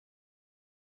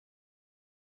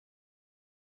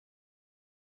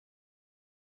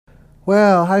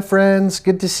Well, hi friends,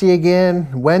 good to see you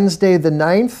again. Wednesday the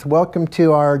 9th, welcome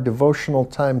to our devotional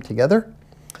time together.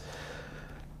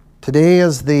 Today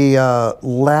is the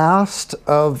last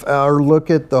of our look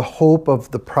at the hope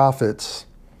of the prophets.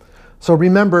 So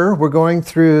remember, we're going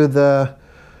through the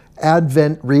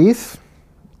Advent wreath,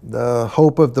 the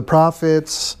hope of the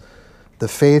prophets, the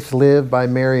faith lived by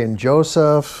Mary and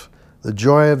Joseph, the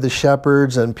joy of the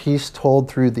shepherds, and peace told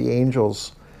through the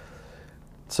angels.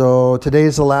 So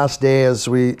today's the last day as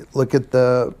we look at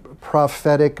the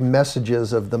prophetic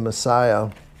messages of the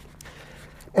Messiah.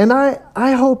 And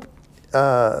I hope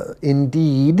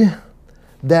indeed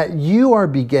that you are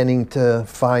beginning to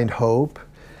find hope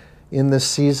in the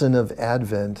season of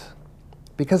Advent.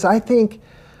 Because I think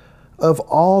of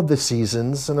all the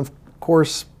seasons, and of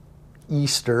course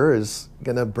Easter is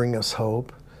going to bring us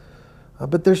hope,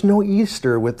 but there's no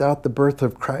Easter without the birth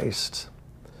of Christ.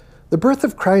 The birth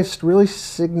of Christ really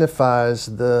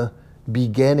signifies the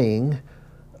beginning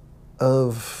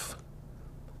of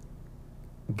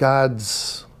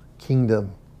God's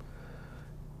kingdom.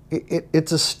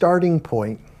 It's a starting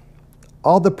point.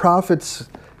 All the prophets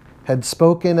had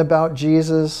spoken about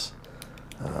Jesus.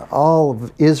 All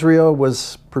of Israel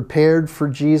was prepared for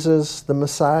Jesus, the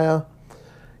Messiah.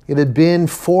 It had been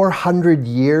 400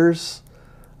 years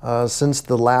since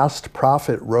the last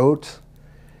prophet wrote.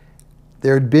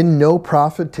 There had been no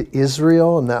prophet to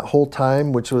Israel in that whole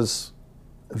time, which was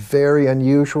very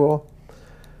unusual.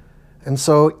 And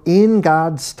so in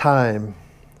God's time,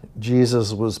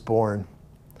 Jesus was born.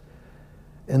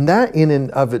 And that in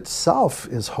and of itself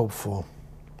is hopeful.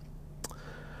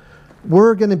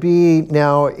 We're going to be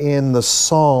now in the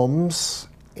Psalms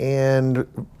and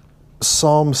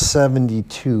Psalm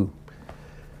 72.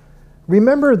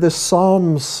 Remember, the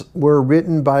Psalms were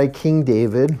written by King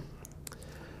David,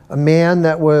 a man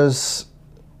that was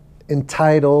was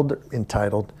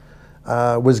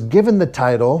given the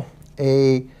title,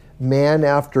 a man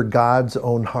after God's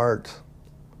own heart.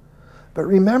 But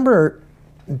remember,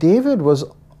 David was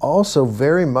also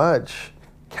very much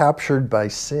captured by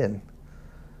sin.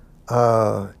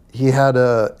 He had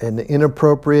an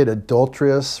inappropriate,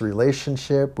 adulterous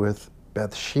relationship with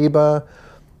Bathsheba.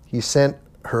 He sent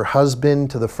her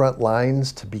husband to the front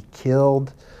lines to be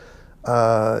killed.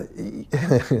 A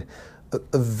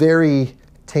very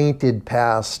tainted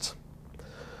past.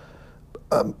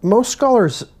 Most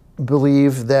scholars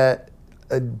believe that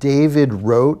David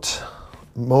wrote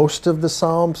most of the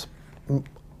Psalms,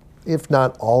 if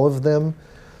not all of them,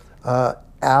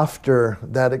 after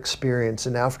that experience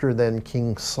and after then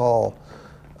King Saul,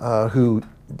 who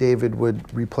David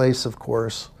would replace, of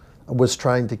course, was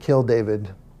trying to kill David.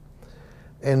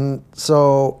 And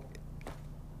so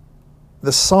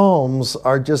the Psalms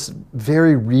are just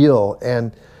very real,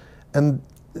 and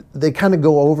they kind of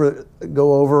go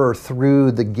over or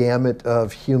through the gamut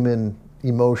of human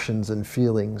emotions and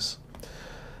feelings.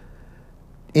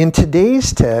 In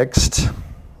today's text,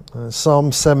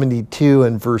 Psalm 72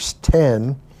 and verse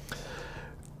 10,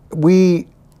 we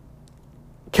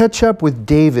catch up with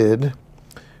David,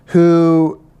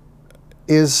 who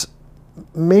is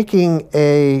making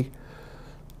a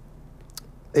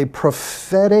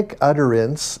prophetic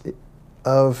utterance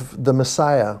of the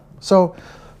Messiah. So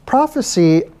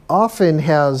prophecy often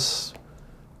has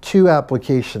two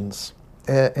applications.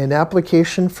 An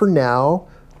application for now,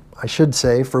 I should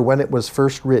say, for when it was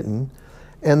first written,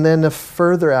 and then a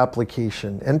further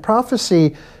application. And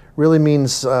prophecy really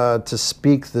means to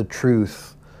speak the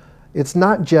truth. It's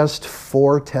not just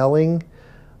foretelling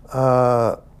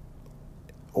or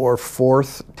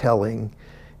forthtelling.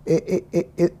 It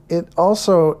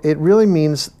really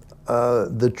means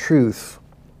the truth.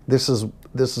 This is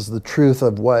the truth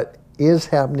of what is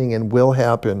happening and will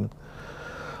happen.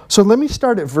 So let me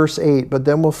start at verse 8, but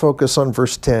then we'll focus on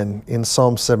verse 10 in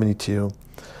Psalm 72.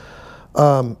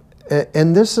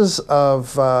 And this is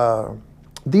of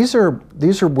these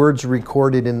are words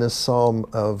recorded in this psalm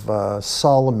of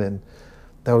Solomon,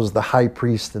 that was the high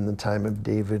priest in the time of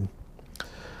David.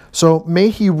 So may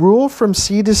he rule from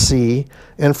sea to sea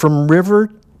and from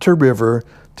river to river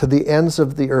to the ends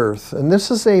of the earth. And this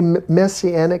is a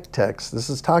messianic text. This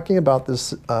is talking about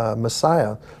this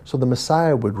Messiah. So the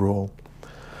Messiah would rule.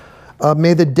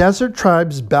 May the desert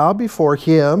tribes bow before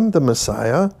him, the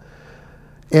Messiah,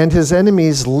 and his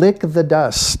enemies lick the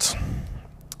dust.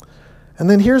 And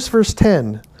then here's verse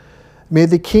 10. May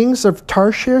the kings of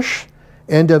Tarshish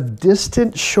and of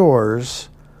distant shores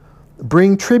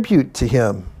bring tribute to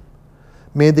him.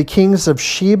 May the kings of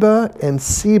Sheba and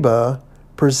Seba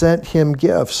present him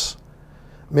gifts.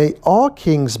 May all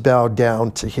kings bow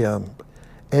down to him,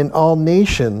 and all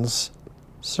nations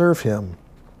serve him.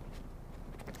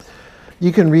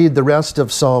 You can read the rest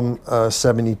of Psalm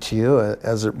 72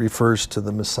 as it refers to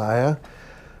the Messiah.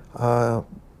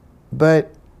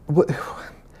 But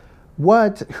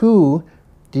who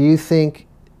do you think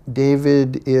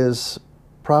David is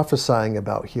prophesying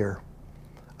about here?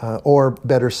 Or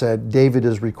better said, David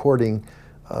is recording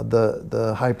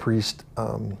the high priest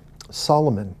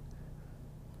Solomon.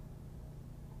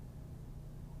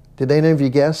 Did any of you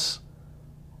guess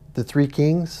the three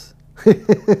kings?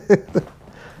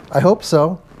 I hope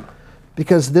so,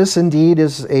 because this indeed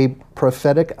is a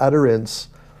prophetic utterance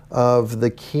of the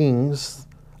kings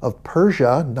of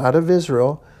Persia, not of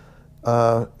Israel,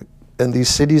 and these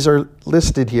cities are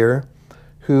listed here,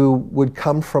 who would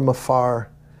come from afar.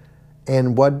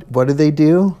 And what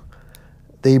do?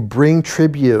 They bring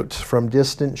tribute from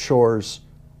distant shores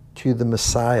to the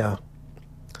Messiah.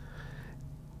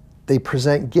 They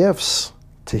present gifts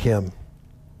to him.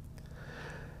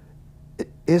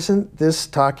 Isn't this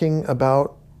talking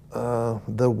about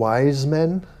the wise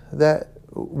men that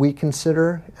we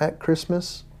consider at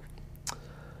Christmas?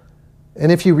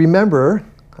 And if you remember,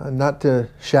 not to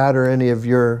shatter any of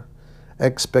your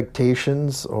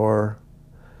expectations or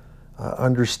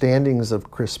understandings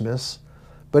of Christmas,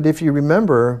 but if you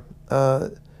remember,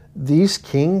 these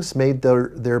kings made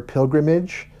their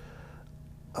pilgrimage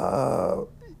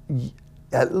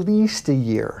at least a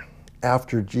year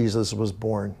after Jesus was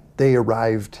born. They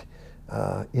arrived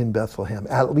in Bethlehem,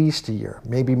 at least a year,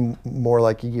 maybe more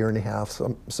like a year and a half.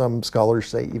 Some scholars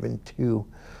say even 2,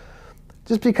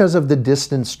 just because of the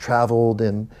distance traveled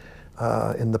and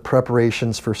the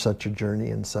preparations for such a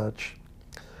journey and such.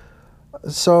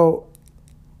 So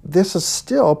this is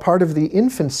still part of the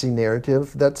infancy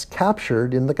narrative that's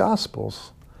captured in the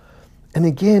Gospels. And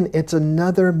again, it's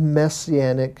another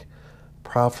messianic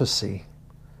prophecy.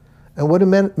 And what do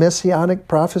messianic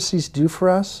prophecies do for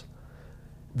us?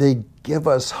 They give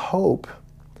us hope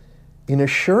in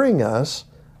assuring us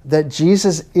that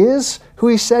Jesus is who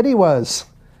he said he was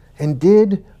and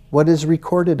did what is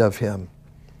recorded of him.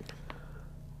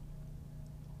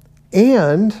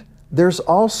 And there's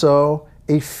also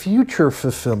a future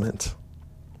fulfillment.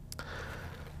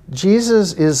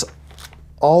 Jesus is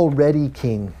already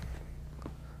king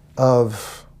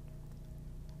of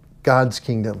God's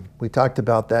kingdom. We talked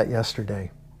about that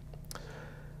yesterday.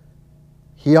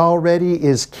 He already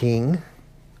is king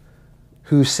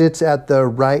who sits at the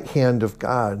right hand of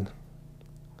God.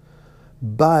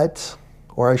 But,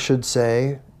 or I should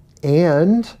say,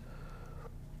 and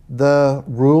the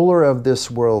ruler of this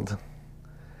world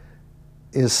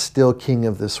is still king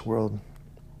of this world.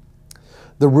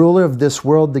 The ruler of this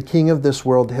world, the king of this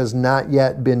world, has not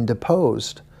yet been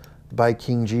deposed by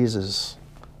King Jesus.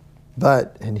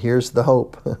 But, and here's the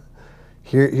hope.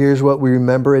 Here's what we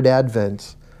remember at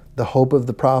Advent, the hope of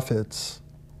the prophets.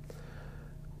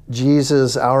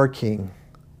 Jesus, our King,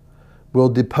 will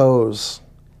depose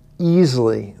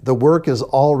easily. The work is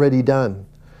already done.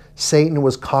 Satan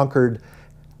was conquered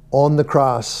on the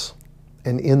cross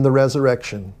and in the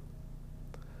resurrection.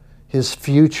 His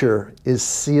future is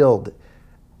sealed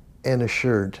and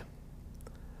assured.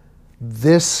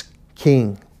 This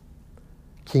King,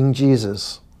 King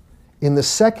Jesus, in the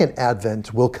second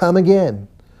advent will come again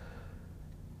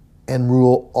and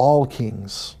rule all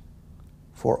kings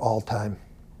for all time.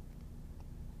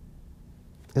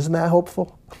 Isn't that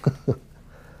hopeful?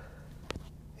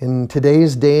 In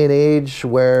today's day and age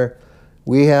where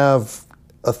we have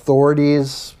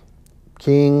authorities,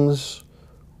 kings,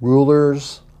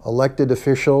 rulers, elected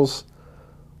officials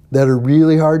that are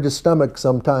really hard to stomach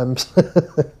sometimes.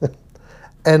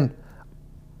 And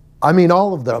I mean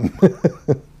all of them.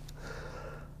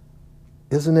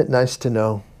 Isn't it nice to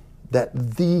know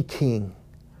that the King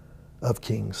of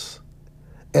Kings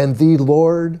and the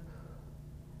Lord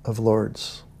of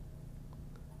Lords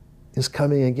is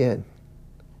coming again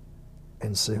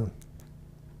and soon?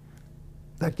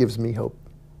 That gives me hope.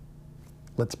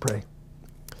 Let's pray.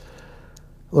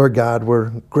 Lord God,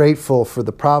 we're grateful for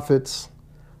the prophets,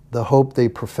 the hope they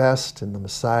professed in the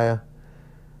Messiah,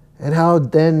 and how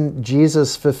then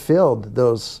Jesus fulfilled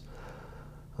those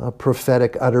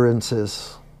prophetic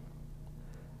utterances.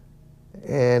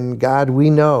 And God,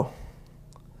 we know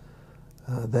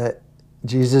that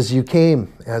Jesus, you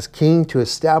came as King to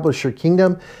establish your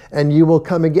kingdom, and you will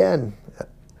come again.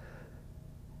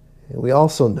 And we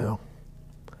also know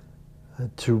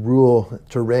to rule,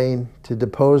 to reign, to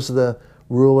depose the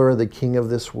ruler, the king of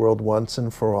this world once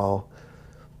and for all.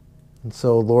 And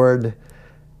so, Lord,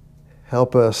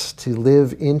 help us to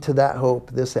live into that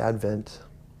hope this Advent.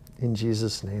 In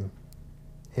Jesus' name,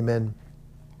 amen.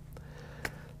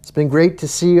 It's been great to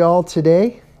see you all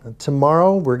today.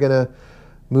 Tomorrow we're going to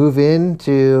move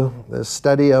into the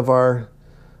study of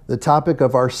the topic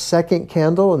of our second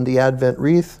candle in the Advent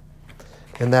wreath,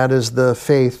 and that is the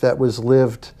faith that was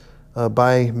lived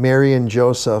by Mary and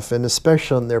Joseph, and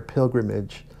especially on their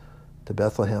pilgrimage to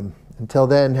Bethlehem. Until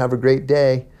then, have a great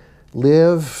day.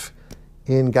 Live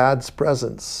in God's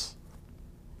presence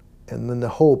and in the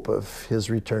hope of His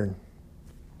return.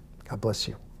 God bless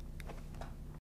you.